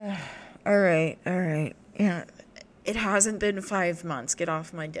All right, all right. Yeah, it hasn't been 5 months. Get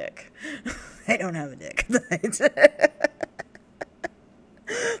off my dick. I don't have a dick.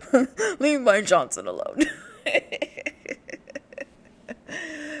 Leave my Johnson alone.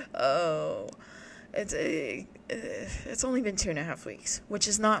 Oh, it's only been 2.5 weeks, which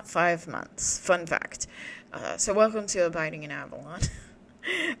is not 5 months. Fun fact. So welcome to Abiding in Avalon.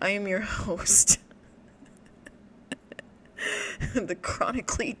 I am your host, the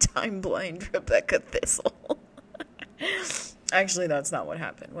chronically time-blind Rebecca Thistle. Actually, that's not what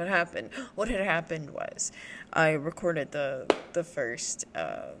happened. What had happened was I recorded the first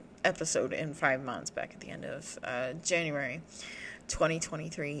episode in 5 months back at the end of January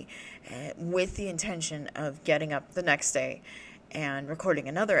 2023 with the intention of getting up the next day and recording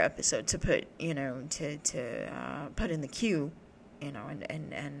another episode to put, to put in the queue,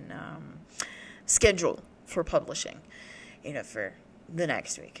 and schedule for publishing, for the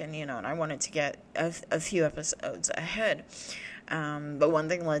next week. And I wanted to get a few episodes ahead. But one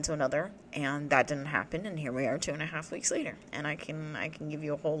thing led to another, and that didn't happen, and here we are 2.5 weeks later. And I can give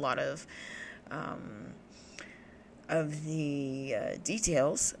you a whole lot of the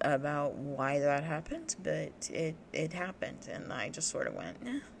details about why that happened, but it happened, and I just sort of went,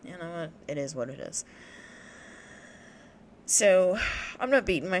 you know what, it is what it is. So, I'm not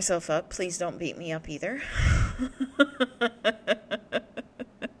beating myself up. Please don't beat me up either.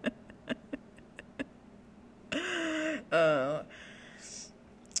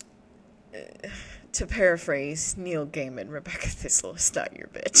 To paraphrase Neil Gaiman, Rebecca Thistle is not your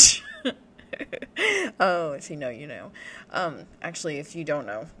bitch. Oh, if you know, you know. Actually, if you don't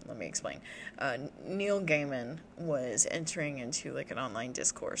know, let me explain. Neil Gaiman was entering into like an online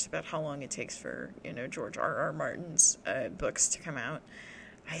discourse about how long it takes for, George R.R. Martin's books to come out.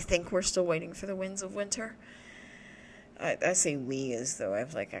 I think we're still waiting for The Winds of Winter. I say we as though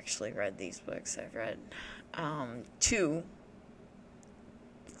I've actually read these books. I've read 2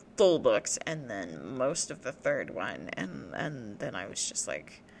 full books and then most of the third one, and then I was just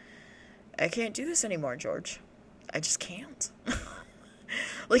like, I can't do this anymore, George. I just can't.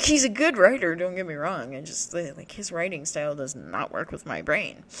 He's a good writer, don't get me wrong. I just, his writing style does not work with my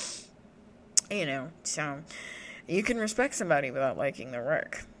brain. So you can respect somebody without liking their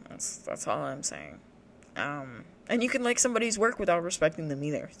work. That's all I'm saying. And you can like somebody's work without respecting them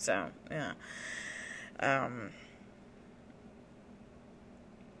either. So, yeah.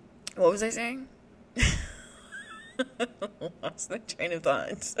 What was I saying? Lost the train of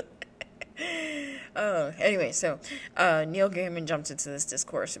thought. Oh, anyway, so Neil Gaiman jumped into this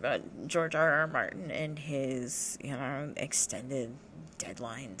discourse about George R.R. Martin and his, extended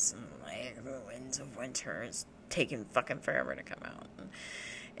deadlines, and The Winds of Winter is taking fucking forever to come out.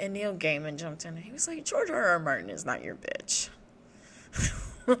 And Neil Gaiman jumped in and he was like, George R.R. Martin is not your bitch.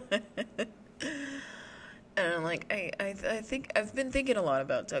 And I'm like, I think I've been thinking a lot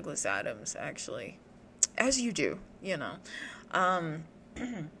about Douglas Adams, actually, as you do,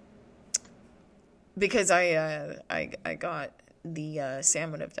 because I got the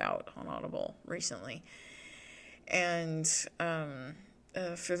Salmon of Doubt on Audible recently, and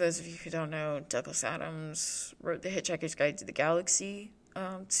for those of you who don't know, Douglas Adams wrote the Hitchhiker's Guide to the Galaxy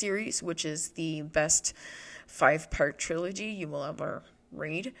series, which is the best 5-part trilogy you will ever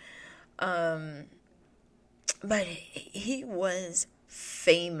read. But he was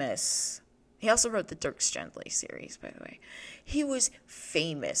famous. He also wrote the Dirk Gently series, by the way. He was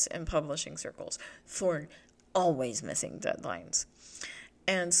famous in publishing circles for always missing deadlines.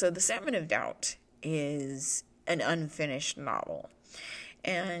 And so The Salmon of Doubt is an unfinished novel.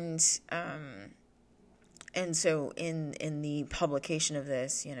 And so in the publication of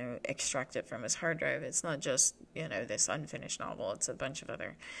this, extracted from his hard drive, it's not just, this unfinished novel. It's a bunch of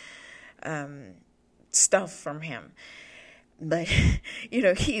other stuff from him. But,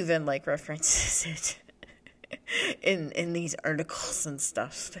 he even, references it in these articles and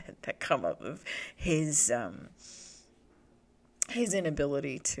stuff that come up of his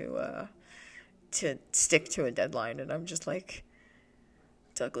inability to stick to a deadline. And I'm just like,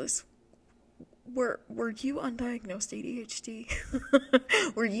 Douglas, were you undiagnosed ADHD?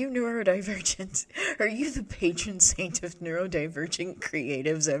 Were you neurodivergent? Are you the patron saint of neurodivergent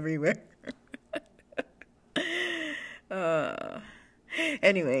creatives everywhere?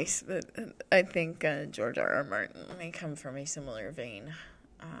 Anyways, I think George R.R. Martin may come from a similar vein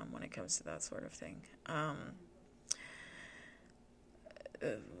when it comes to that sort of thing.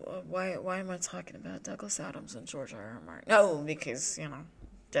 Why am I talking about Douglas Adams and George R.R. Martin? Oh, because,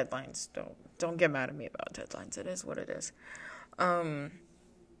 deadlines. Don't get mad at me about deadlines. It is what it is. I'm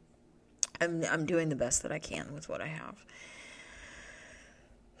doing the best that I can with what I have.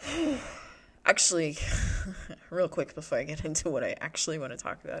 actually, real quick before I get into what I actually want to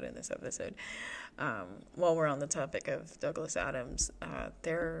talk about in this episode, while we're on the topic of Douglas Adams,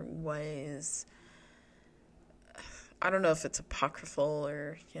 there was, I don't know if it's apocryphal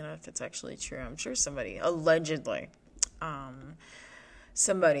or, if it's actually true. I'm sure somebody, allegedly,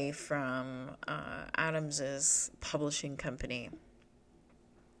 somebody from Adams's publishing company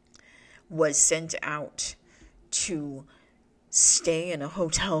was sent out to stay in a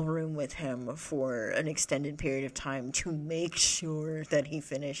hotel room with him for an extended period of time to make sure that he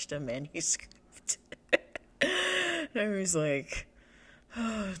finished a manuscript. And I was like,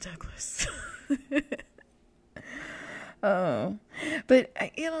 oh, Douglas. Oh, but I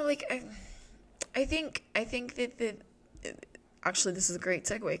think that actually this is a great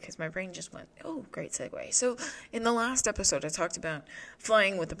segue because my brain just went, oh, great segue. So in the last episode, I talked about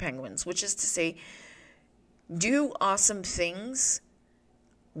flying with the penguins, which is to say, do awesome things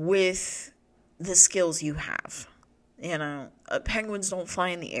with the skills you have. Penguins don't fly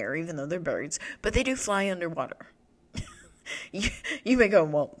in the air, even though they're birds, but they do fly underwater. You may go,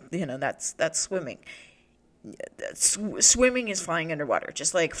 well, that's swimming. Swimming is flying underwater,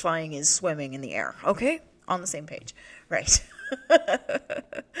 just like flying is swimming in the air. Okay? On the same page. Right.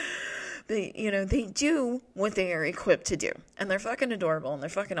 They do what they are equipped to do. And they're fucking adorable, and they're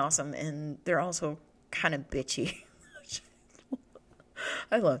fucking awesome, and they're also kind of bitchy.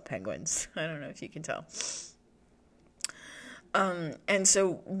 I love penguins. I don't know if you can tell. And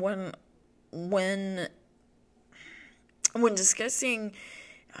so when discussing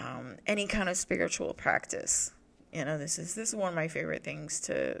any kind of spiritual practice, this is one of my favorite things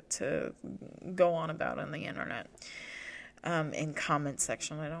to go on about on the internet. In comment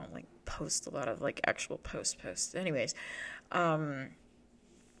section, I don't post a lot of actual posts. Anyways,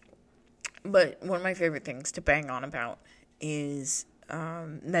 but one of my favorite things to bang on about is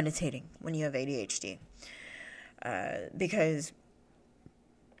meditating when you have ADHD, because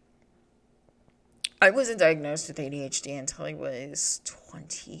I wasn't diagnosed with ADHD until I was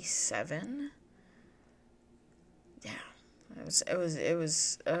 27. Yeah, it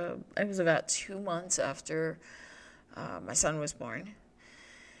was about 2 months after my son was born,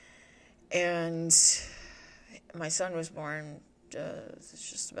 and my son was born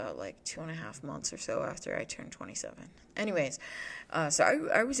just about 2.5 months or so after I turned 27. Anyways, so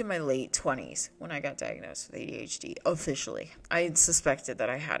I was in my late 20s when I got diagnosed with ADHD officially. I had suspected that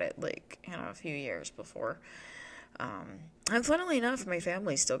I had it a few years before. And funnily enough, my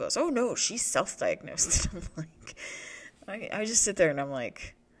family still goes, "Oh no, she's self-diagnosed." I'm I just sit there and I'm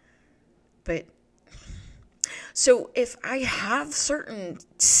like, but. So if I have certain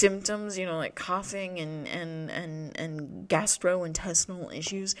symptoms, coughing and gastrointestinal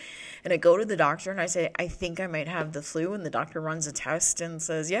issues, and I go to the doctor and I say, I think I might have the flu, and the doctor runs a test and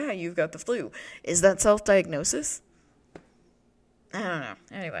says, yeah, you've got the flu. Is that self-diagnosis? I don't know.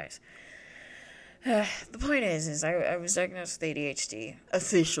 Anyways, the point is I was diagnosed with ADHD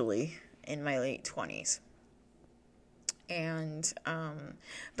officially in my late 20s. And,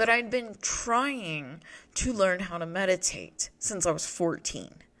 but I'd been trying to learn how to meditate since I was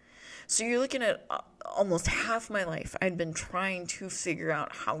 14. So you're looking at almost half my life, I'd been trying to figure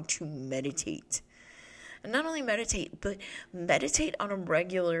out how to meditate. And not only meditate, but meditate on a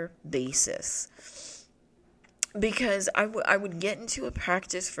regular basis. Because I would get into a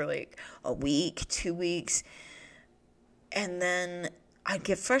practice for a week, 2 weeks, and then I'd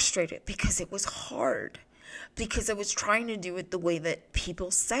get frustrated because it was hard. Because I was trying to do it the way that people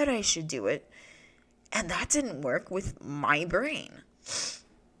said I should do it, and that didn't work with my brain.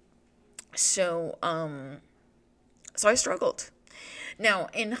 So I struggled. Now,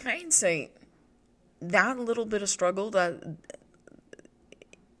 in hindsight, that little bit of struggle, that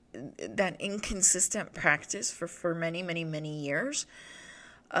inconsistent practice for many, many, many years,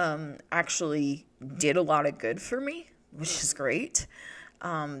 actually did a lot of good for me, which is great.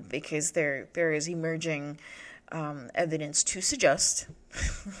 Because there is emerging evidence to suggest,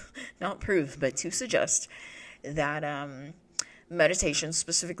 not prove, but to suggest that meditations,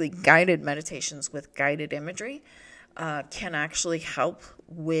 specifically guided meditations with guided imagery, can actually help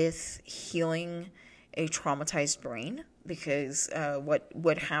with healing a traumatized brain. Because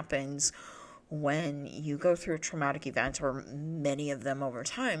what happens when you go through a traumatic event, or many of them over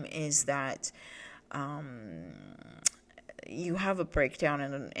time, is that you have a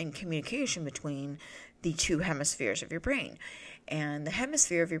breakdown in communication between the two hemispheres of your brain. And the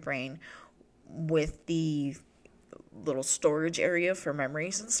hemisphere of your brain with the little storage area for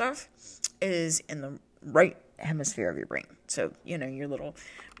memories and stuff is in the right hemisphere of your brain. So, your little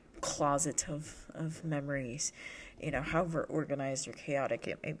closet of memories however organized or chaotic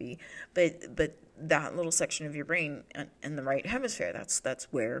it may be. But that little section of your brain in the right hemisphere, that's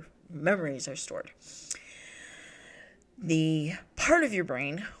where memories are stored. The part of your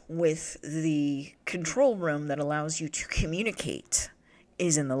brain with the control room that allows you to communicate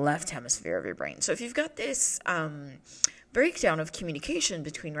is in the left hemisphere of your brain. So if you've got this breakdown of communication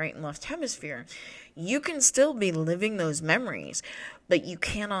between right and left hemisphere, you can still be living those memories, but you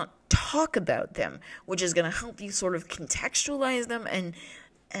cannot talk about them, which is going to help you sort of contextualize them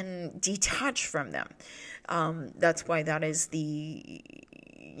and detach from them. That's why that is the,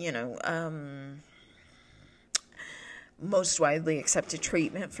 most widely accepted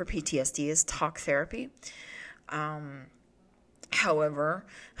treatment for PTSD is talk therapy. However,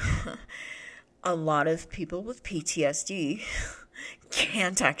 a lot of people with PTSD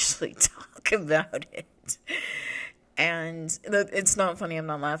can't actually talk about it. And it's not funny, I'm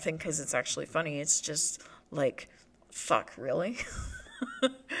not laughing because it's actually funny. It's just like, fuck, really?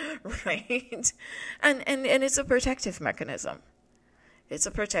 Right? And it's a protective mechanism. It's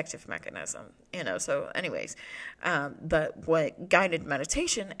a protective mechanism, so anyways, but what guided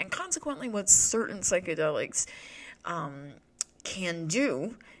meditation and consequently what certain psychedelics can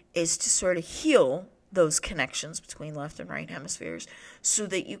do is to sort of heal those connections between left and right hemispheres so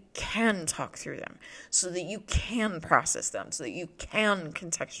that you can talk through them, so that you can process them, so that you can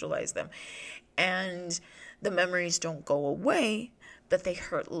contextualize them. And the memories don't go away, but they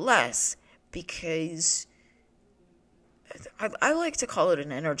hurt less because I like to call it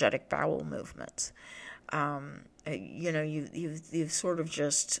an energetic bowel movement. You've sort of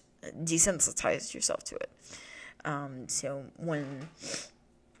just desensitized yourself to it.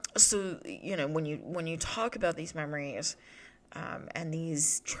 When you talk about these memories, and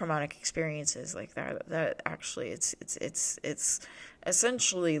these traumatic experiences like that actually it's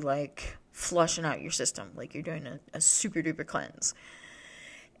essentially like flushing out your system, like you're doing a super duper cleanse,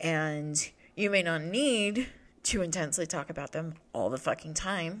 and you may not need to intensely talk about them all the fucking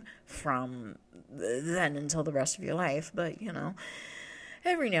time from then until the rest of your life, but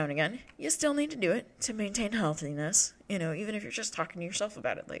every now and again you still need to do it to maintain healthiness, even if you're just talking to yourself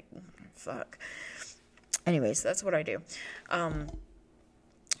about it, like, fuck. Anyways, that's what I do.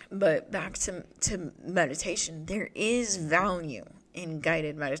 But back to meditation, there is value in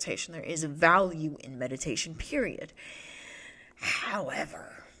guided meditation. There is value in meditation, period. However,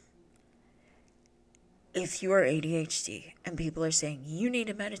 if you are ADHD and people are saying you need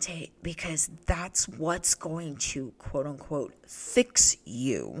to meditate because that's what's going to, quote unquote, fix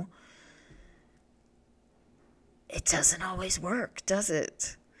you, it doesn't always work, does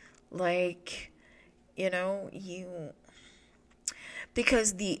it? Like,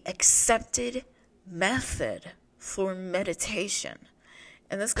 because the accepted method for meditation,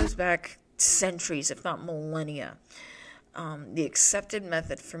 and this goes back centuries, if not millennia, the accepted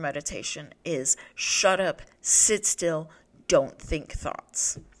method for meditation is shut up, sit still, don't think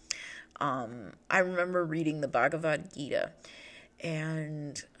thoughts. I remember reading the Bhagavad Gita,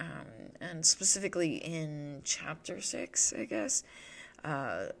 and specifically in chapter 6, I guess,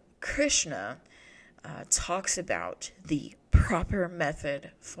 Krishna talks about the proper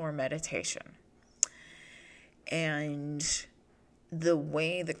method for meditation. And the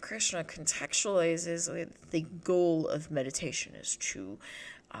way that Krishna contextualizes the goal of meditation is to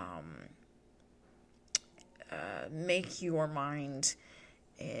make your mind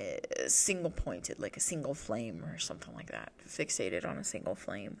single pointed, like a single flame or something like that, fixated on a single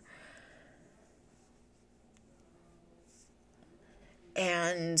flame.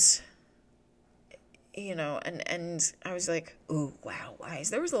 And and I was like, oh wow,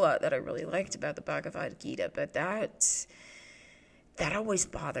 wise. There was a lot that I really liked about the Bhagavad Gita, but that always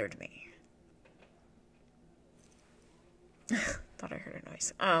bothered me. Thought I heard a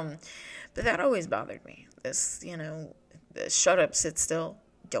noise. But that always bothered me. This, shut up, sit still,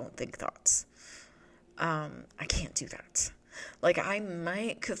 don't think thoughts. I can't do that. Like,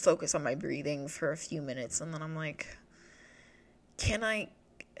 I could focus on my breathing for a few minutes, and then I'm like, can I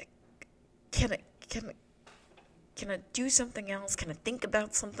do something else? Can I think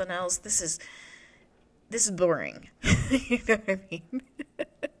about something else? This is boring. You know what I mean?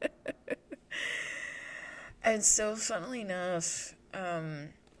 And so, funnily enough,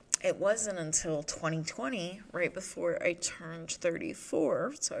 it wasn't until 2020, right before I turned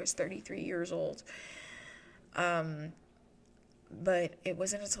 34, so I was 33 years old, but it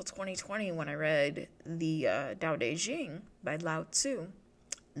wasn't until 2020 when I read the Tao Te Ching by Lao Tzu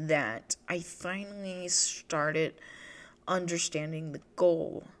that I finally started understanding the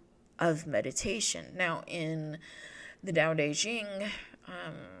goal of meditation. Now, in the Tao Te Ching,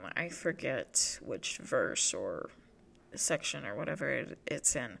 I forget which verse or section or whatever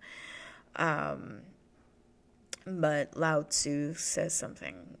it's in. But Lao Tzu says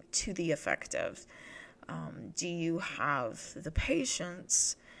something to the effect of, do you have the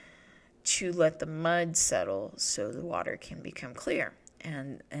patience to let the mud settle so the water can become clear?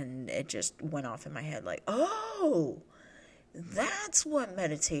 And it just went off in my head like, oh, that's what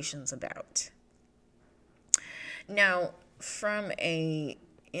meditation's about. Now, from a,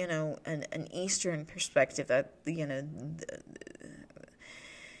 an Eastern perspective, that,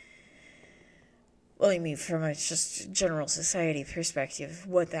 well, I mean, from a just general society perspective,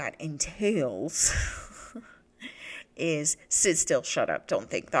 what that entails is sit still, shut up, don't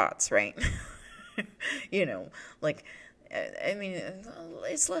think thoughts, right? Like, I mean,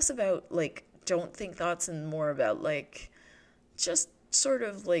 it's less about, like, don't think thoughts and more about, like, just sort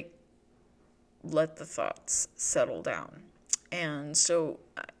of, like, let the thoughts settle down. And so,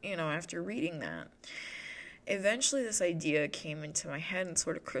 after reading that, eventually this idea came into my head and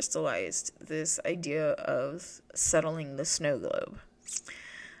sort of crystallized, this idea of settling the snow globe.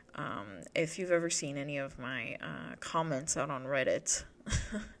 If you've ever seen any of my comments out on Reddit,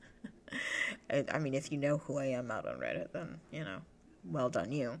 I mean, if you know who I am out on Reddit, then, well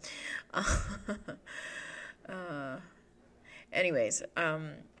done you. Anyways,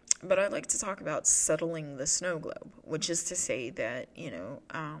 but I like to talk about settling the snow globe, which is to say that,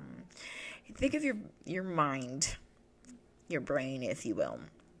 think of your mind, your brain, if you will,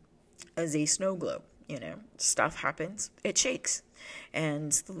 as a snow globe. Stuff happens, it shakes,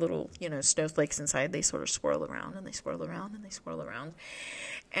 and the little, snowflakes inside, they sort of swirl around, and they swirl around, and they swirl around.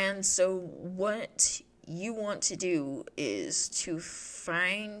 And so what you want to do is to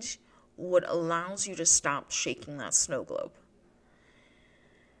find what allows you to stop shaking that snow globe,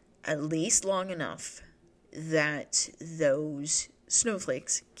 at least long enough that those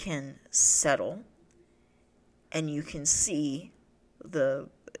snowflakes can settle and you can see the,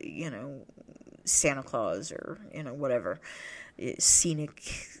 Santa Claus or, whatever, scenic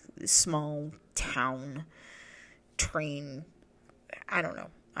small town train. I don't know.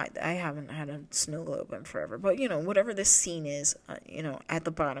 I haven't had a snow globe in forever, but, whatever this scene is, at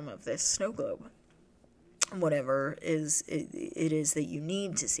the bottom of this snow globe, whatever it is that you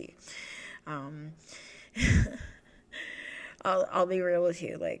need to see. I'll be real with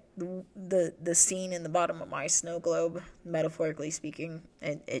you, like, the scene in the bottom of my snow globe, metaphorically speaking,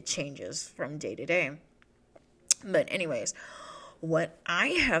 it changes from day to day. But anyways, what I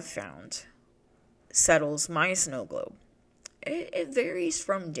have found settles my snow globe. It varies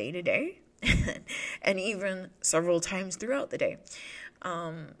from day to day, and even several times throughout the day.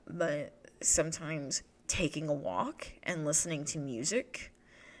 But sometimes taking a walk and listening to music,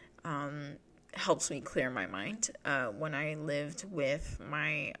 helps me clear my mind. When I lived with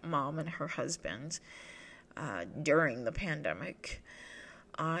my mom and her husband during the pandemic,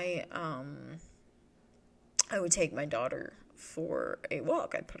 I would take my daughter for a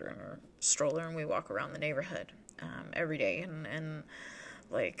walk. I'd put her in her stroller and we walk around the neighborhood every day. And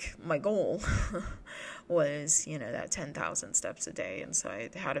like, my goal was, that 10,000 steps a day. And so I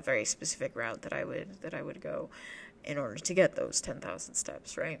had a very specific route that I would go in order to get those 10,000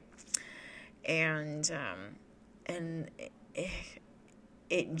 steps, right? And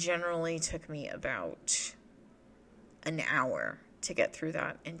it generally took me about an hour to get through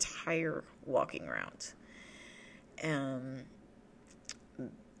that entire walking route. And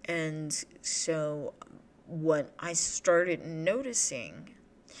so what I started noticing,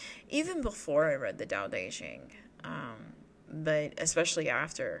 even before I read the Tao Te Ching, but especially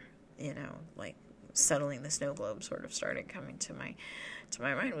after, like, settling the snow globe sort of started coming to my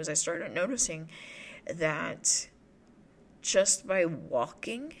mind, was I started noticing that just by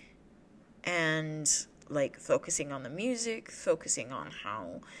walking and, like, focusing on the music, focusing on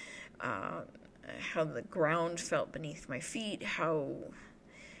how the ground felt beneath my feet, how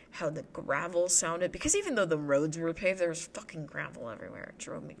the gravel sounded, because even though the roads were paved, there was fucking gravel everywhere. It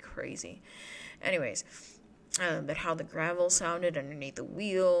drove me crazy. Anyways, but how the gravel sounded underneath the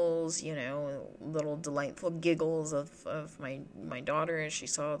wheels, little delightful giggles of my daughter as she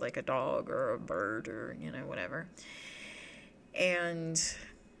saw, like, a dog or a bird or, whatever. And,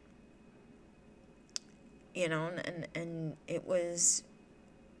 and it was,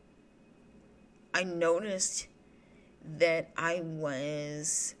 I noticed that I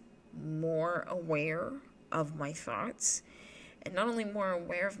was more aware of my thoughts. And not only more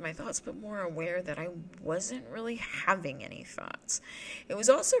aware of my thoughts, but more aware that I wasn't really having any thoughts. It was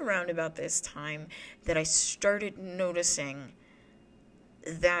also around about this time that I started noticing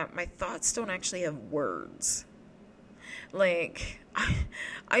that my thoughts don't actually have words. Like,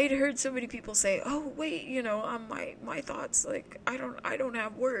 I had heard so many people say, "Oh, wait, my thoughts, like, I don't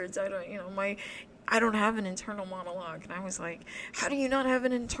have words. I don't have an internal monologue." And I was like, "How do you not have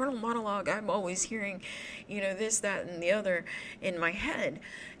an internal monologue? I'm always hearing, this, that, and the other in my head."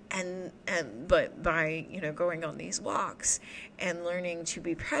 But by, going on these walks and learning to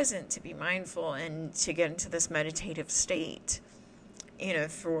be present, to be mindful, and to get into this meditative state,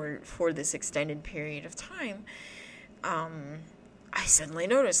 for this extended period of time, I suddenly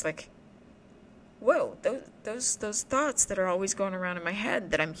noticed, like, whoa, those thoughts that are always going around in my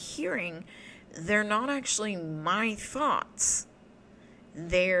head that I'm hearing, they're not actually my thoughts.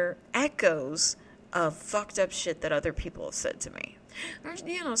 They're echoes of fucked up shit that other people have said to me. Or,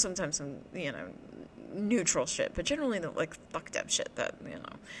 sometimes some, neutral shit, but generally the, like, fucked up shit that,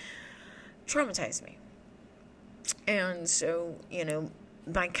 traumatized me. And so,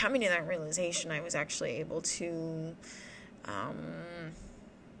 by coming to that realization, I was actually able to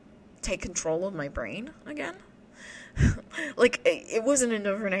take control of my brain again. Like, it wasn't an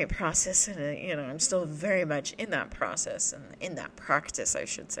overnight process, and I'm still very much in that process, and in that practice, I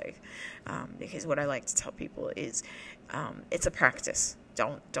should say, because what I like to tell people is, it's a practice.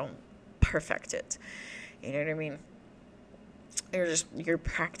 Don't perfect it. You know what I mean? You're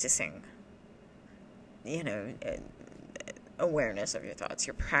practicing, awareness of your thoughts.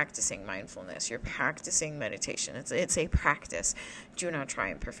 You're practicing mindfulness. You're practicing meditation. It's a practice. Do not try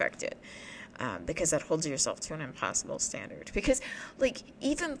and perfect it. Because that holds yourself to an impossible standard. Because, like,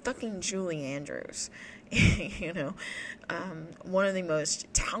 even fucking Julie Andrews, one of the most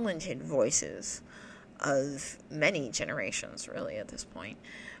talented voices of many generations, really, at this point,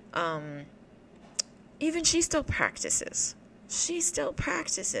 even she still practices.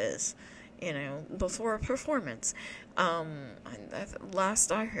 Before a performance.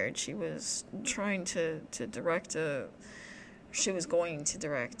 Last I heard, she was trying to direct she was going to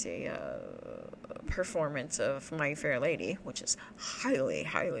direct a performance of My Fair Lady, which is highly,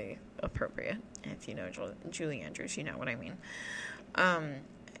 highly appropriate. If you know Julie Andrews, you know what I mean.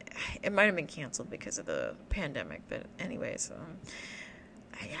 It might have been canceled because of the pandemic, but anyways,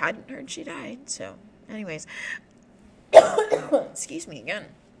 I hadn't heard she died, so anyways. Excuse me again.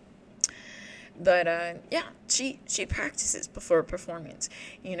 But, she practices before a performance.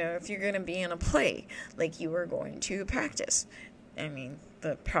 If you're going to be in a play, like, you are going to practice. I mean,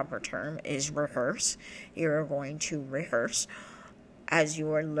 the proper term is rehearse. You're going to rehearse as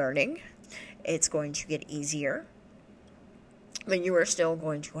you are learning. It's going to get easier. But you are still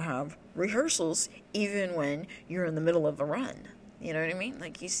going to have rehearsals even when you're in the middle of a run. You know what I mean?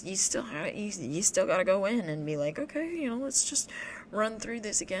 Like, you still got to go in and be like, okay, let's just run through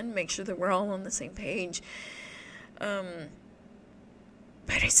this again, make sure that we're all on the same page. But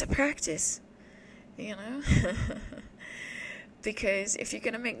it's a practice, because if you're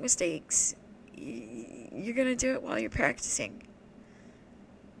going to make mistakes, you're going to do it while you're practicing.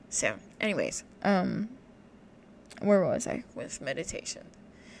 So, anyways, where was I with meditation?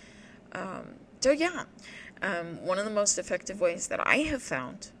 One of the most effective ways that I have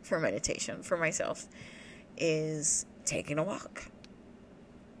found for meditation for myself is taking a walk.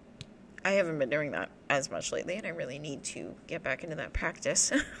 I haven't been doing that as much lately, and I really need to get back into that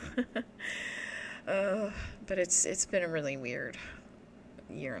practice. But it's been a really weird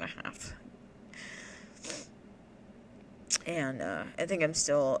year and a half. And I think I'm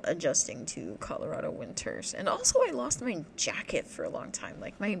still adjusting to Colorado winters. And also, I lost my jacket for a long time.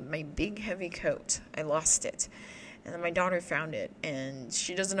 Like, my big, heavy coat. I lost it. And then my daughter found it. And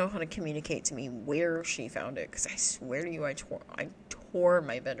she doesn't know how to communicate to me where she found it. Because I swear to you, I tore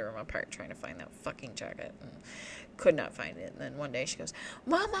my bedroom apart trying to find that fucking jacket. And could not find it. And then one day she goes,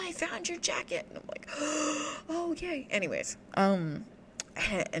 "Mama, I found your jacket." And I'm like, oh, yay. Anyways, and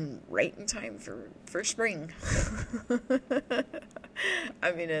right in time for spring.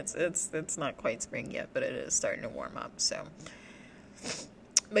 I mean, it's not quite spring yet, but it is starting to warm up. So,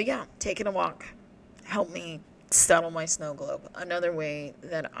 but yeah, taking a walk helped me settle my snow globe. Another way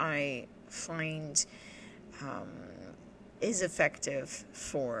that I find is effective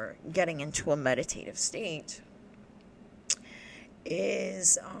for getting into a meditative state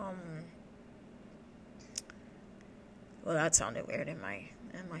is well, that sounded weird in my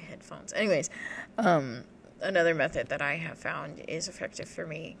headphones. Anyways, another method that I have found is effective for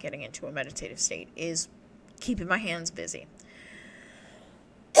me getting into a meditative state is keeping my hands busy.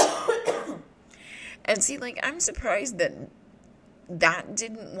 And see, like, I'm surprised that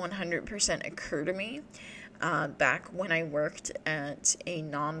didn't 100% occur to me back when I worked at a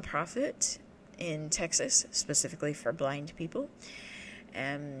nonprofit in Texas, specifically for blind people.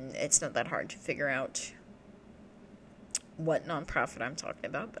 And it's not that hard to figure out what nonprofit I'm talking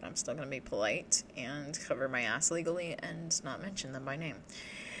about, but I'm still going to be polite and cover my ass legally and not mention them by name.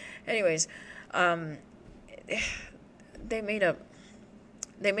 Anyways, they made up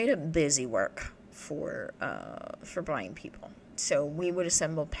busy work for blind people. So we would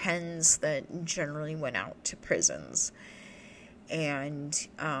assemble pens that generally went out to prisons, and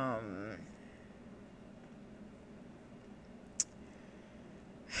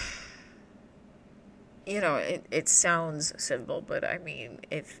it sounds simple, but I mean,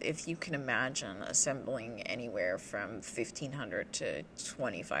 if you can imagine assembling anywhere from 1,500 to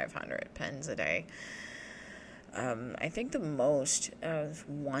 2,500 pens a day. I think the most of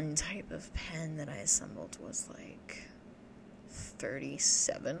one type of pen that I assembled was like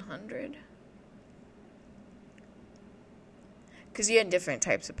 3,700. Because you had different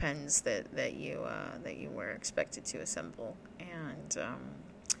types of pens that you were expected to assemble, and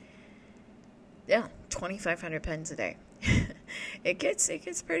 2,500 pens a day. It gets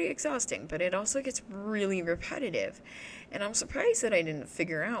pretty exhausting, but it also gets really repetitive. And I'm surprised that I didn't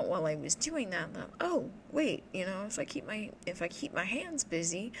figure out while I was doing that, oh, wait, if I keep my hands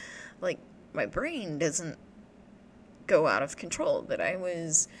busy, like, my brain doesn't go out of control. But I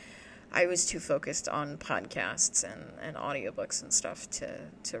was too focused on podcasts and audiobooks and stuff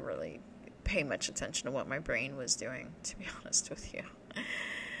to really pay much attention to what my brain was doing, to be honest with you.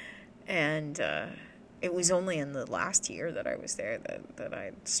 And it was only in the last year that I was there that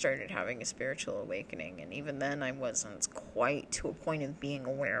I started having a spiritual awakening. And even then, I wasn't quite to a point of being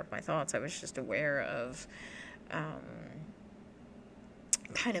aware of my thoughts. I was just aware of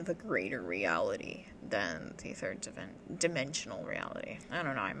kind of a greater reality than the third dimensional reality. I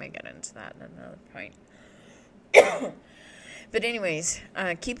don't know. I may get into that at another point. But anyways,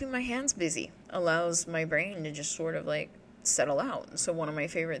 keeping my hands busy allows my brain to just sort of like settle out. So one of my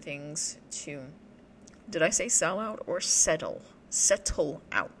favorite things to... Did I say sell out or settle? Settle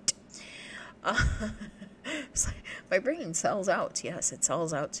out. My brain sells out. Yes, it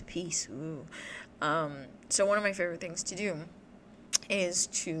sells out to peace. Ooh. So one of my favorite things to do is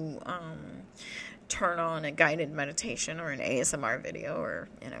to turn on a guided meditation or an ASMR video or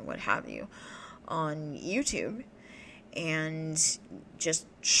what have you on YouTube and just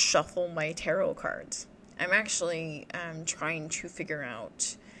shuffle my tarot cards. I'm actually trying to figure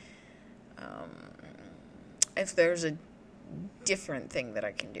out if there's a different thing that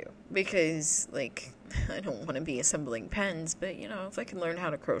I can do, because like I don't want to be assembling pens, but if I can learn how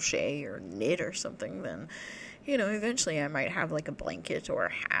to crochet or knit or something, then eventually I might have like a blanket or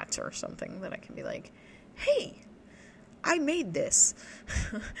a hat or something that I can be like, hey, I made this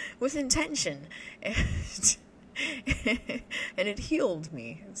with intention and it healed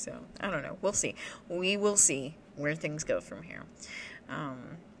me. So I don't know, we'll see. We will see where things go from here.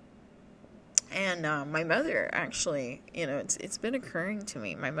 And my mother, actually, it's been occurring to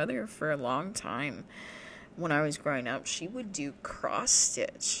me. My mother, for a long time, when I was growing up, she would do cross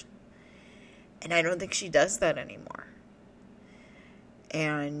stitch. And I don't think she does that anymore.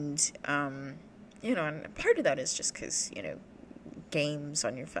 And, and part of that is just because, games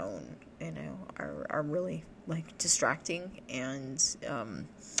on your phone, are really, like, distracting and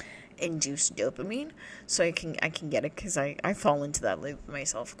induce dopamine, so I can get it, because I fall into that loop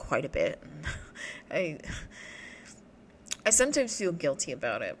myself quite a bit, and I sometimes feel guilty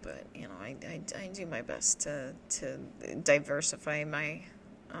about it, but I do my best to diversify my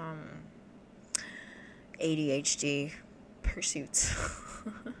ADHD pursuits.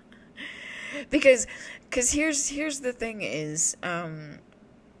 because here's the thing is,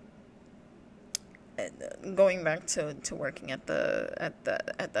 going back to working at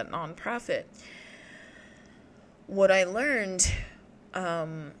that nonprofit, what I learned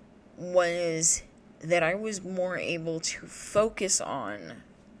was that I was more able to focus on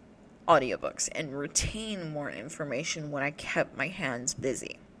audiobooks and retain more information when I kept my hands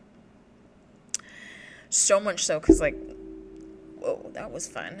busy. So much so, because whoa, that was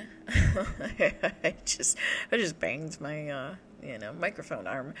fun. I just banged my microphone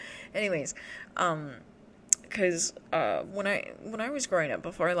arm. Anyways, because when I was growing up,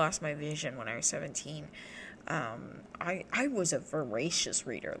 before I lost my vision when I was 17, I was a voracious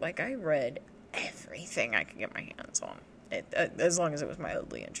reader. Like, I read everything I could get my hands on, as long as it was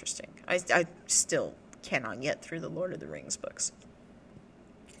mildly interesting. I still cannot get through the Lord of the Rings books.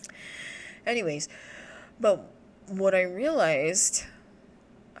 Anyways, but what I realized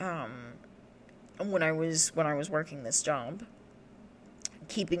when I was working this job,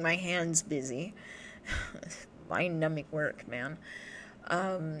 keeping my hands busy, mind-numbing work, man,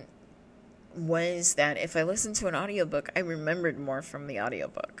 was that if I listened to an audiobook, I remembered more from the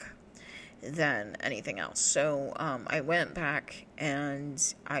audiobook. than anything else. So I went back and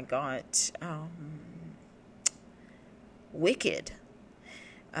I got Wicked,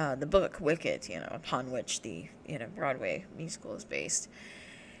 the book Wicked, upon which the Broadway musical is based.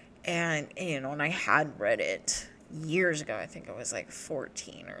 And and I had read it years ago. I think I was like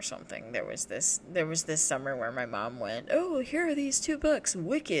 14 or something. There was this summer where my mom went, "Oh, here are these two books,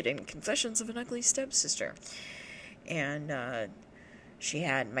 Wicked and Confessions of an Ugly Stepsister." And she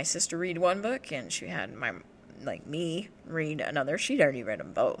had my sister read one book, and she had me read another. She'd already read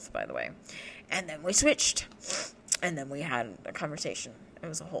them both, by the way. And then we switched, and then we had a conversation. It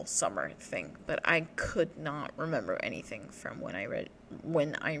was a whole summer thing, but I could not remember anything from when I read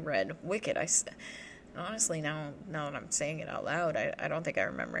Wicked. Honestly, now that I'm saying it out loud, I don't think I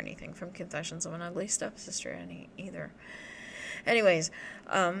remember anything from Confessions of an Ugly Stepsister either. Anyways,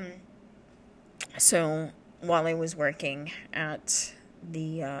 so while I was working at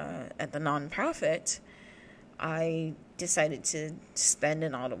the nonprofit, I decided to spend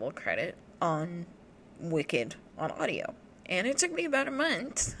an Audible credit on Wicked on audio. And it took me about a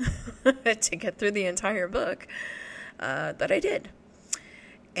month to get through the entire book, but I did.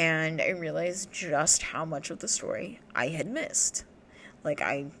 And I realized just how much of the story I had missed. Like,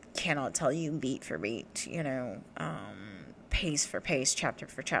 I cannot tell you beat for beat, pace for pace, chapter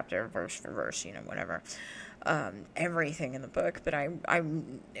for chapter, verse for verse, whatever. Everything in the book, but I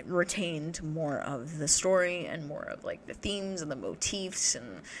retained more of the story and more of, like, the themes and the motifs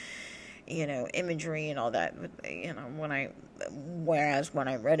and imagery and all that, whereas when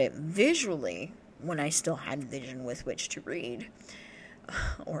I read it visually, when I still had vision with which to read,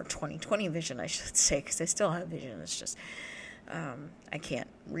 or 20/20 vision, I should say, because I still have vision, it's just, I can't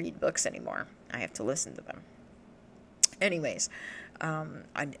read books anymore, I have to listen to them. Anyways,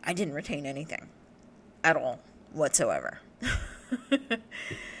 I didn't retain anything, at all, whatsoever.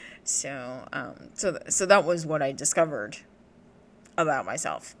 So that was what I discovered about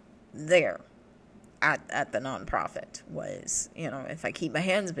myself there at the nonprofit, was, if I keep my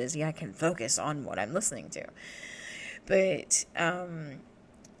hands busy, I can focus on what I'm listening to. But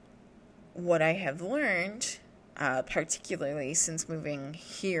what I have learned, particularly since moving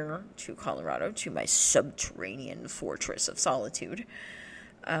here to Colorado, to my subterranean fortress of solitude,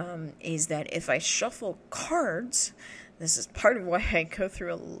 is that if I shuffle cards, this is part of why I go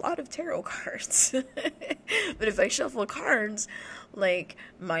through a lot of tarot cards, but if I shuffle cards, like,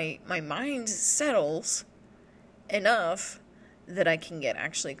 my mind settles enough that I can get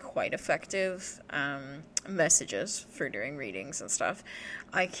actually quite effective messages for doing readings and stuff.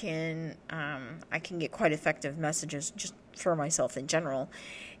 I can get quite effective messages just for myself in general,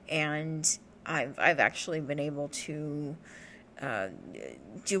 and I've actually been able to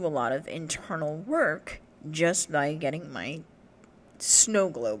do a lot of internal work just by getting my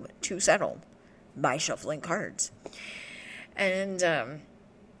Snowglobe to settle by shuffling cards. And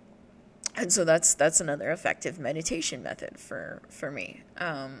so that's another effective meditation method for me.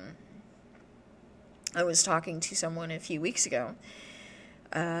 I was talking to someone a few weeks ago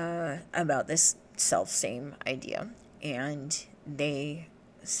about this self-same idea, and they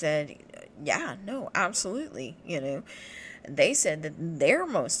said, yeah, no, absolutely, They said that their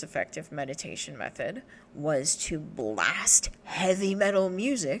most effective meditation method was to blast heavy metal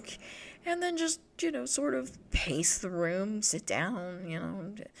music and then just, sort of pace the room, sit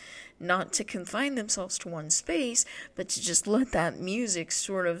down, not to confine themselves to one space, but to just let that music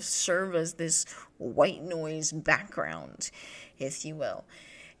sort of serve as this white noise background, if you will.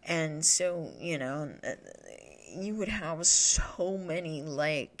 And so, you would have so many,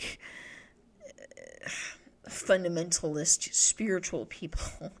 like, fundamentalist spiritual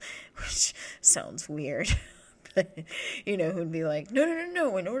people, which sounds weird, but, who'd be like,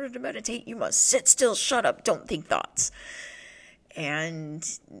 no, in order to meditate, you must sit still, shut up, don't think thoughts. And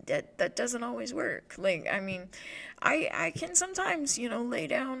that doesn't always work. Like, I mean, I can sometimes, lay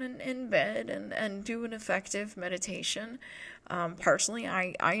down in bed and do an effective meditation. Personally,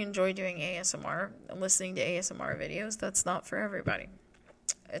 I enjoy doing ASMR, listening to ASMR videos. That's not for everybody.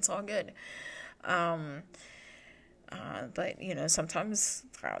 It's all good. But, sometimes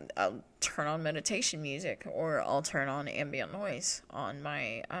I'll turn on meditation music, or I'll turn on ambient noise on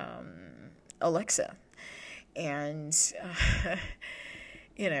my Alexa. And,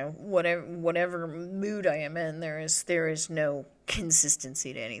 whatever mood I am in, there is no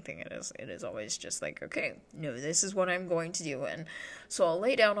consistency to anything. It is always just like, okay, no, this is what I'm going to do. And so I'll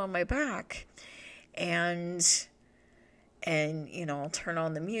lay down on my back and I'll turn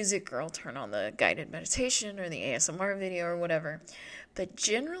on the music, or I'll turn on the guided meditation or the ASMR video or whatever. But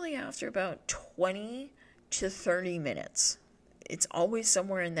generally after about 20 to 30 minutes It's always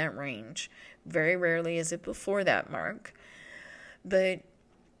somewhere in that range. Very rarely is it before that mark. But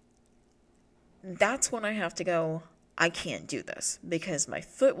that's when I have to go, I can't do this, because my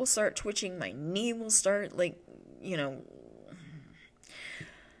foot will start twitching, my knee will start,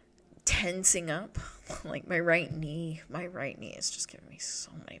 tensing up. Like, my right knee is just giving me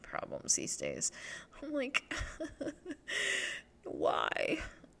so many problems these days. I'm like, why?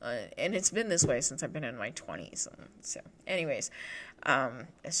 And it's been this way since I've been in my 20s. So, anyways,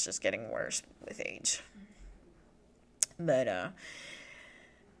 it's just getting worse with age. But,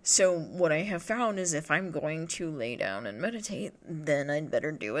 so what I have found is if I'm going to lay down and meditate, then I'd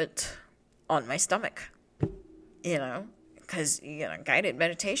better do it on my stomach, because, guided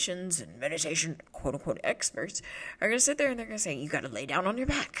meditations and meditation, quote-unquote, experts are going to sit there and they're going to say, you got to lay down on your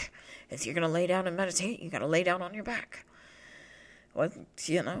back. If you're going to lay down and meditate, you got to lay down on your back. Well,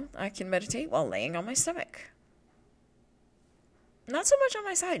 I can meditate while laying on my stomach. Not so much on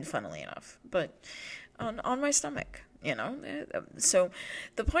my side, funnily enough, but on my stomach. So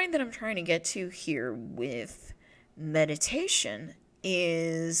the point that I'm trying to get to here with meditation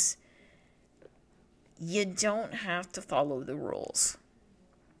is you don't have to follow the rules.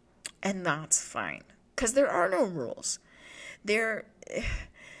 And that's fine, because there are no rules. There's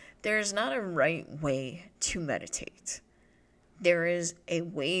not a right way to meditate. There is a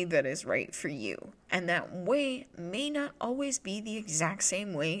way that is right for you. And that way may not always be the exact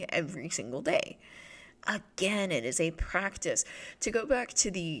same way every single day. Again, it is a practice. To go back to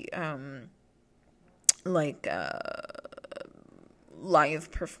the,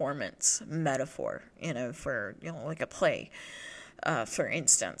 live performance metaphor, for, like a play, for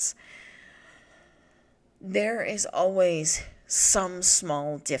instance, there is always some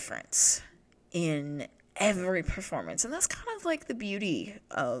small difference in every performance. And that's kind of like the beauty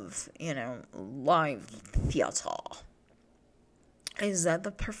of, live theater, is that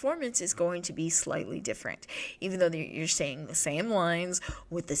the performance is going to be slightly different. Even though you're saying the same lines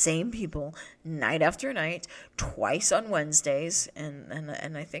with the same people night after night, twice on Wednesdays,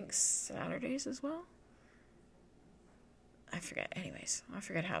 and I think Saturdays as well. I forget. Anyways, I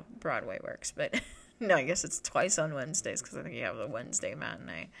forget how Broadway works, but no, I guess it's twice on Wednesdays, because I think you have the Wednesday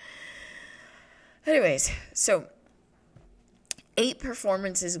matinee. Anyways, so 8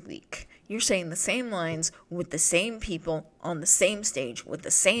 performances a week. You're saying the same lines with the same people on the same stage with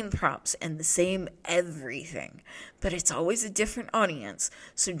the same props and the same everything. But it's always a different audience.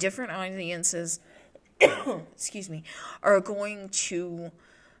 So different audiences, excuse me, are going to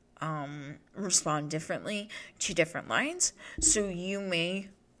respond differently to different lines. So you may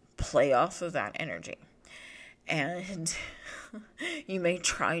play off of that energy. And you may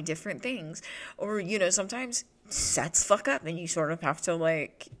try different things. Or, sometimes sets fuck up and you sort of have to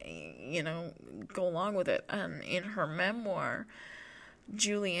go along with it. In her memoir,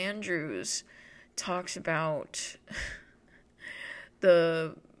 Julie Andrews talks about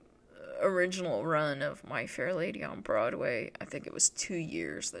the original run of My Fair Lady on Broadway. I think it was 2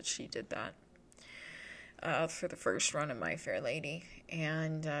 years that she did that, for the first run of My Fair Lady.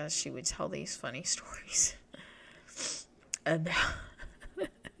 And she would tell these funny stories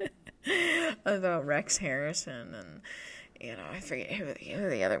about Rex Harrison, and I forget who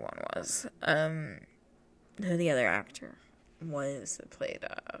the other one was, who the other actor was that played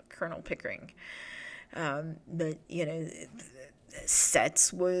Colonel Pickering. But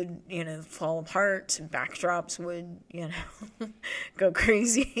sets would fall apart, backdrops would go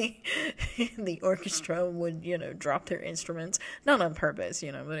crazy. The orchestra would drop their instruments, not on purpose,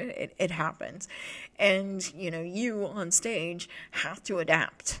 but it happens. And you on stage have to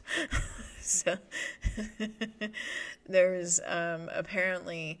adapt. So there's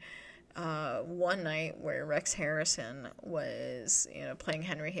apparently one night where Rex Harrison was playing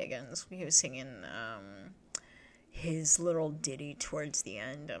Henry Higgins. He was singing his little ditty towards the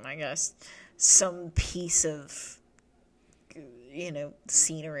end, and I guess some piece of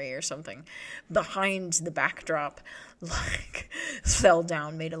scenery or something behind the backdrop fell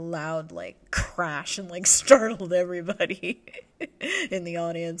down, made a loud crash, and startled everybody in the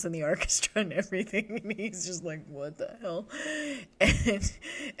audience and the orchestra and everything. And he's just like, what the hell?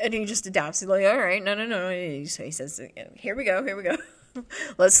 And he just adapts. He's like, all right, no. So he says, here we go.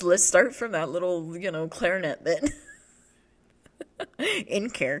 Let's start from that little clarinet bit.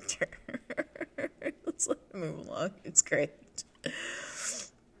 In character. Let's move along. It's great.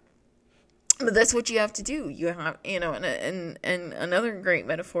 But that's what you have to do. You have, and another great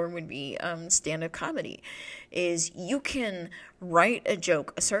metaphor would be stand-up comedy. Is you can write a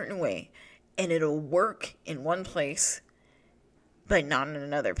joke a certain way, and it'll work in one place, but not in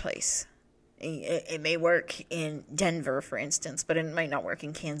another place. It may work in Denver, for instance, but it might not work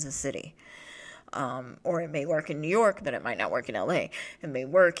in Kansas City. Or it may work in New York, but it might not work in LA. It may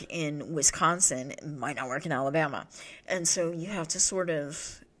work in Wisconsin, it might not work in Alabama. And so you have to sort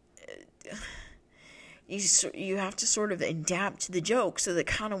of... You have to sort of adapt to the joke so that it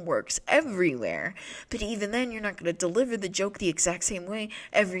kind of works everywhere. But even then, you're not going to deliver the joke the exact same way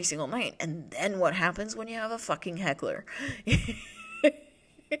every single night. And then what happens when you have a fucking heckler?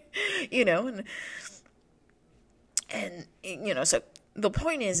 You know? And you know, so the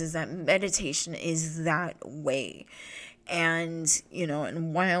point is that meditation is that way. And, you know,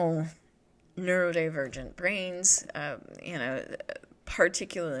 and while neurodivergent brains, you know,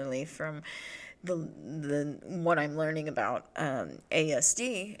 particularly from the what I'm learning about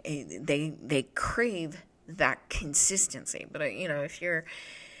ASD, they crave that consistency. But you know, if you're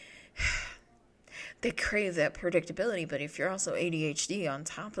they crave that predictability. But if you're also ADHD on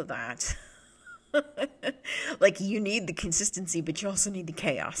top of that, like, you need the consistency, but you also need the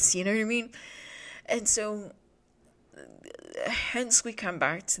chaos. You know what I mean? And so, hence we come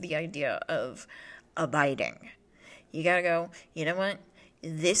back to the idea of abiding. You gotta go, you know what?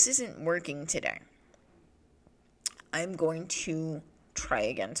 This isn't working today. I'm going to try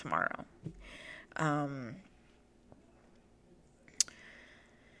again tomorrow.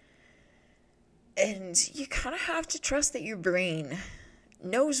 And you kind of have to trust that your brain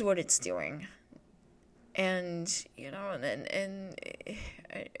knows what it's doing. And, you know, and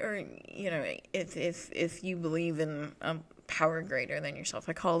or, you know, if you believe in a power greater than yourself,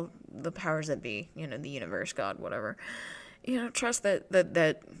 I call the powers that be, you know, the universe, God, whatever, you know, trust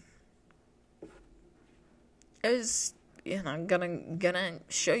that is, you know, gonna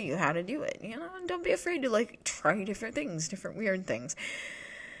show you how to do it, you know, and don't be afraid to, like, try different things, different weird things.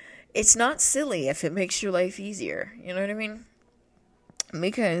 It's not silly if it makes your life easier, you know what I mean?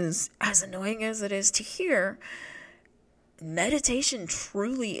 Because as annoying as it is to hear, meditation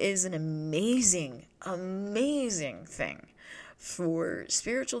truly is an amazing, amazing thing for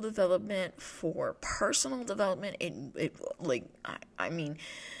spiritual development, for personal development. I mean,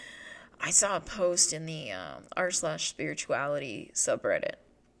 I saw a post in the r/spirituality subreddit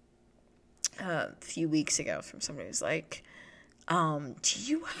a few weeks ago from somebody who's like, do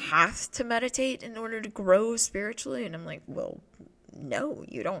you have to meditate in order to grow spiritually? And I'm like, well, no,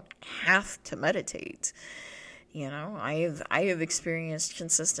 you don't have to meditate. You know, I have experienced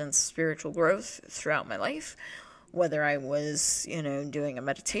consistent spiritual growth throughout my life, whether I was, you know, doing a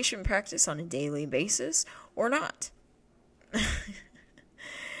meditation practice on a daily basis or not.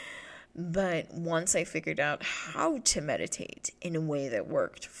 But once I figured out how to meditate in a way that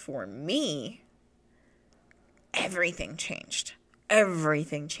worked for me, everything changed.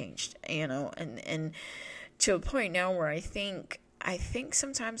 Everything changed, you know, and to a point now where I think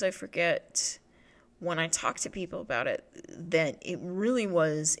sometimes I forget when I talk to people about it that it really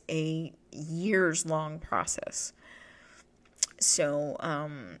was a years-long process. So,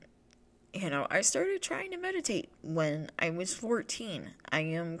 you know, I started trying to meditate when I was 14. I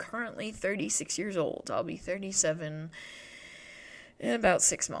am currently 36 years old. I'll be 37 in about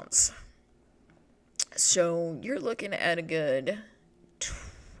 6 months. So you're looking at a good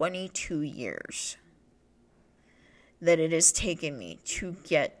 22 years that it has taken me to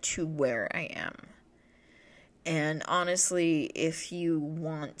get to where I am. And honestly, if you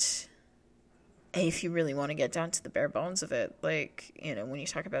really want to get down to the bare bones of it, like, you know, when you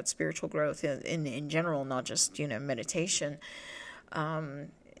talk about spiritual growth in general, not just, you know, meditation,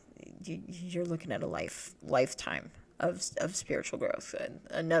 you're looking at a lifetime of spiritual growth.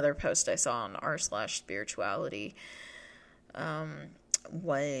 Another post I saw on r/spirituality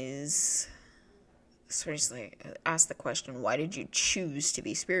was sort of like asked the question, why did you choose to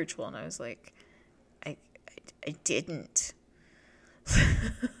be spiritual? And I was like, I didn't.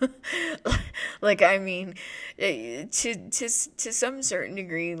 Like, I mean, to some certain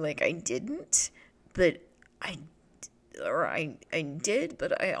degree, like, I didn't, but I did,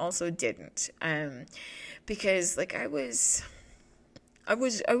 but I also didn't. Because, like, I was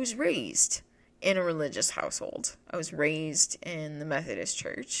raised in a religious household. I was raised in the Methodist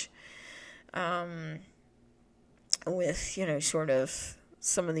Church, with, you know, sort of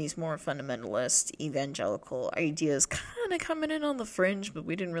some of these more fundamentalist evangelical ideas kind of coming in on the fringe, but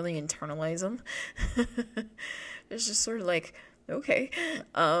we didn't really internalize them. It's just sort of like, okay.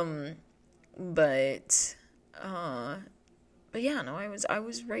 But yeah, no, I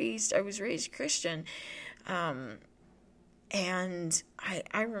was raised Christian. And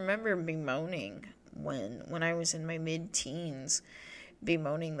I remember bemoaning when I was in my mid-teens,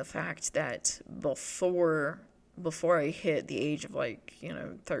 bemoaning the fact that before before I hit the age of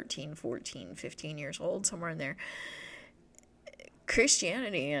 13, 14, 15 years old, somewhere in there,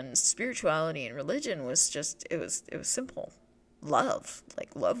 Christianity and spirituality and religion was just, it was simple. Love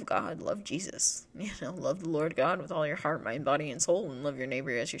God, love Jesus, love the Lord God with all your heart, mind, body, and soul, and love your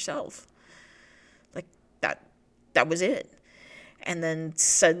neighbor as yourself. Like that was it. And then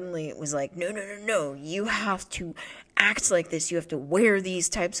suddenly it was like, no, you have to act like this, you have to wear these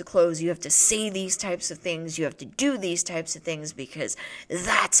types of clothes, you have to say these types of things, you have to do these types of things, because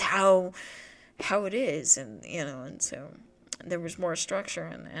that's how it is. And and so there was more structure,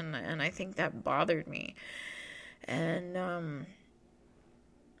 and I think that bothered me. And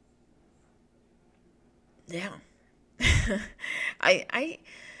yeah.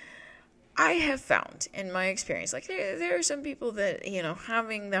 I have found in my experience, like there are some people that,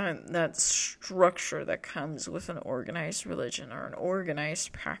 having that structure that comes with an organized religion or an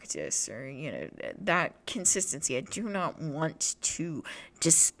organized practice, or, that consistency. I do not want to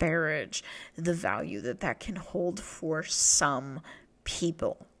disparage the value that can hold for some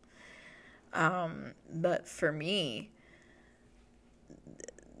people. But for me,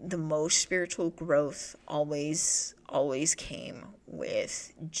 the most spiritual growth always came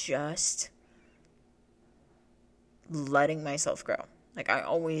with just letting myself grow. Like I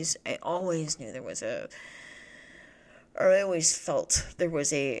always knew there was I always felt there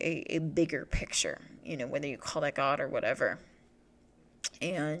was a bigger picture, whether you call that God or whatever.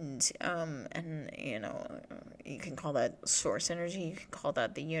 And you can call that source energy, you can call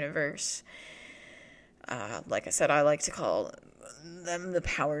that the universe. Like I said, I like to call them the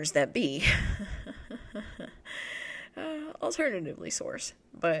powers that be. Alternatively source,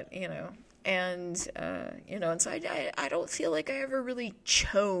 but and so I don't feel like I ever really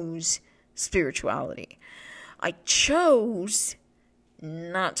chose spirituality. I chose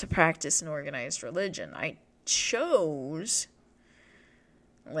not to practice an organized religion. I chose,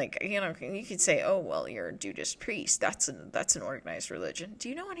 you could say, oh, well, you're a Dudist priest. That's an organized religion. Do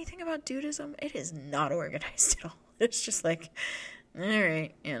you know anything about Dudism? It is not organized at all. It's just like, all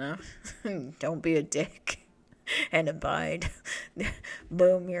right, don't be a dick and abide.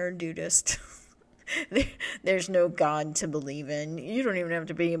 Boom, you're a Dudist. There's no God to believe in. You don't even have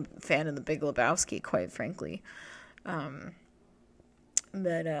to be a fan of the Big Lebowski, quite frankly. But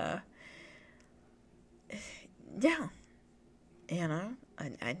yeah,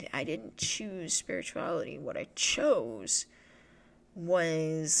 I didn't choose spirituality. What I chose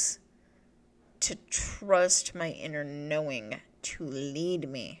was to trust my inner knowing to lead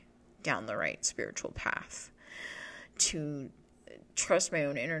me down the right spiritual path, to trust my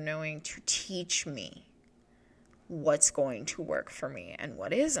own inner knowing to teach me what's going to work for me and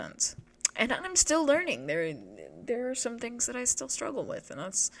what isn't. And I'm still learning. There are some things that I still struggle with, and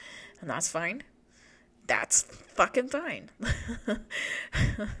that's fine. That's fucking fine.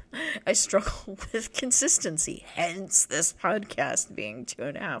 I struggle with consistency, hence this podcast being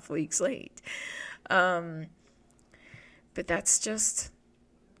 2.5 weeks late. But that's just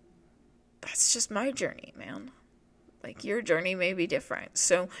my journey, man. Like, your journey may be different.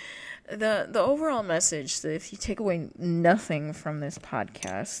 So the overall message, that if you take away nothing from this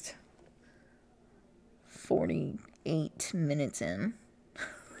podcast, 48 minutes in,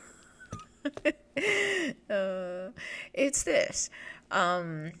 it's this.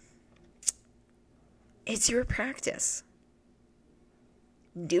 It's your practice.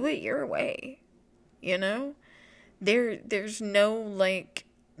 Do it your way. There's no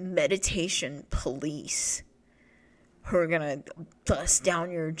meditation police who are gonna bust down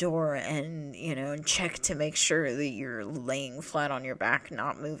your door and check to make sure that you're laying flat on your back,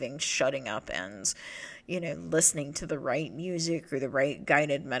 not moving, shutting up, and listening to the right music or the right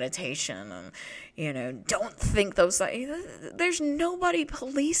guided meditation, and don't think those. There's nobody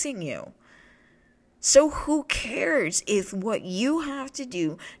policing you. So who cares if what you have to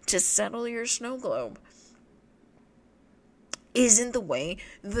do to settle your snow globe isn't the way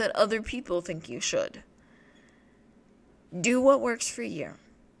that other people think you should? Do what works for you.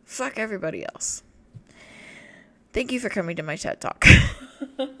 Fuck everybody else. Thank you for coming to my TED Talk.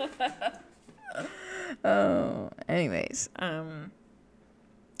 Anyways,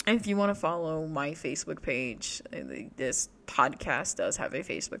 if you want to follow my Facebook page, this podcast does have a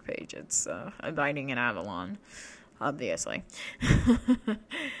Facebook page. It's Abiding in Avalon, obviously.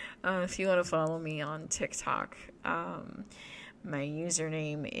 If you want to follow me on TikTok, my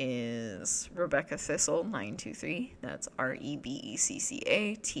username is Rebecca Thistle 923. That's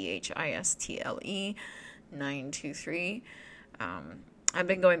RebeccaThistle 923. I've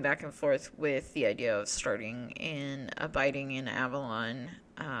been going back and forth with the idea of starting an Abiding in Avalon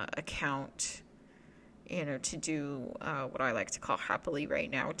account to do what I like to call happily right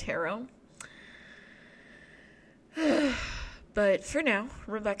now tarot. But for now,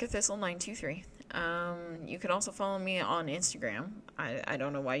 Rebecca Thistle 923. You can also follow me on Instagram. I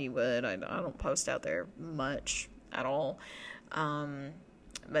don't know why you would. I don't post out there much at all.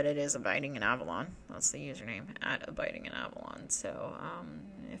 But it is Abiding in Avalon. That's the username, at Abiding in Avalon. So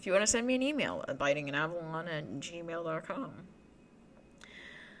if you want to send me an email, abidinginavalon@gmail.com.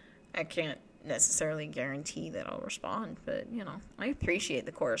 I can't necessarily guarantee that I'll respond, but I appreciate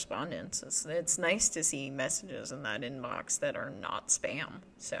the correspondence. It's nice to see messages in that inbox that are not spam.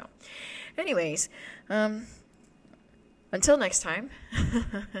 So anyways, until next time,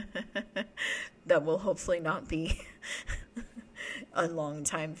 that will hopefully not be a long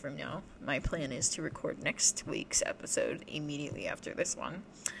time from now. My plan is to record next week's episode immediately after this one.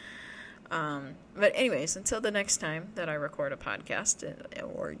 But anyways, until the next time that I record a podcast,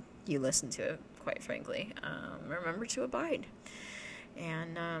 or you listen to it, quite frankly, remember to abide.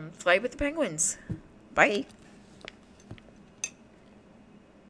 And fly with the penguins. Bye.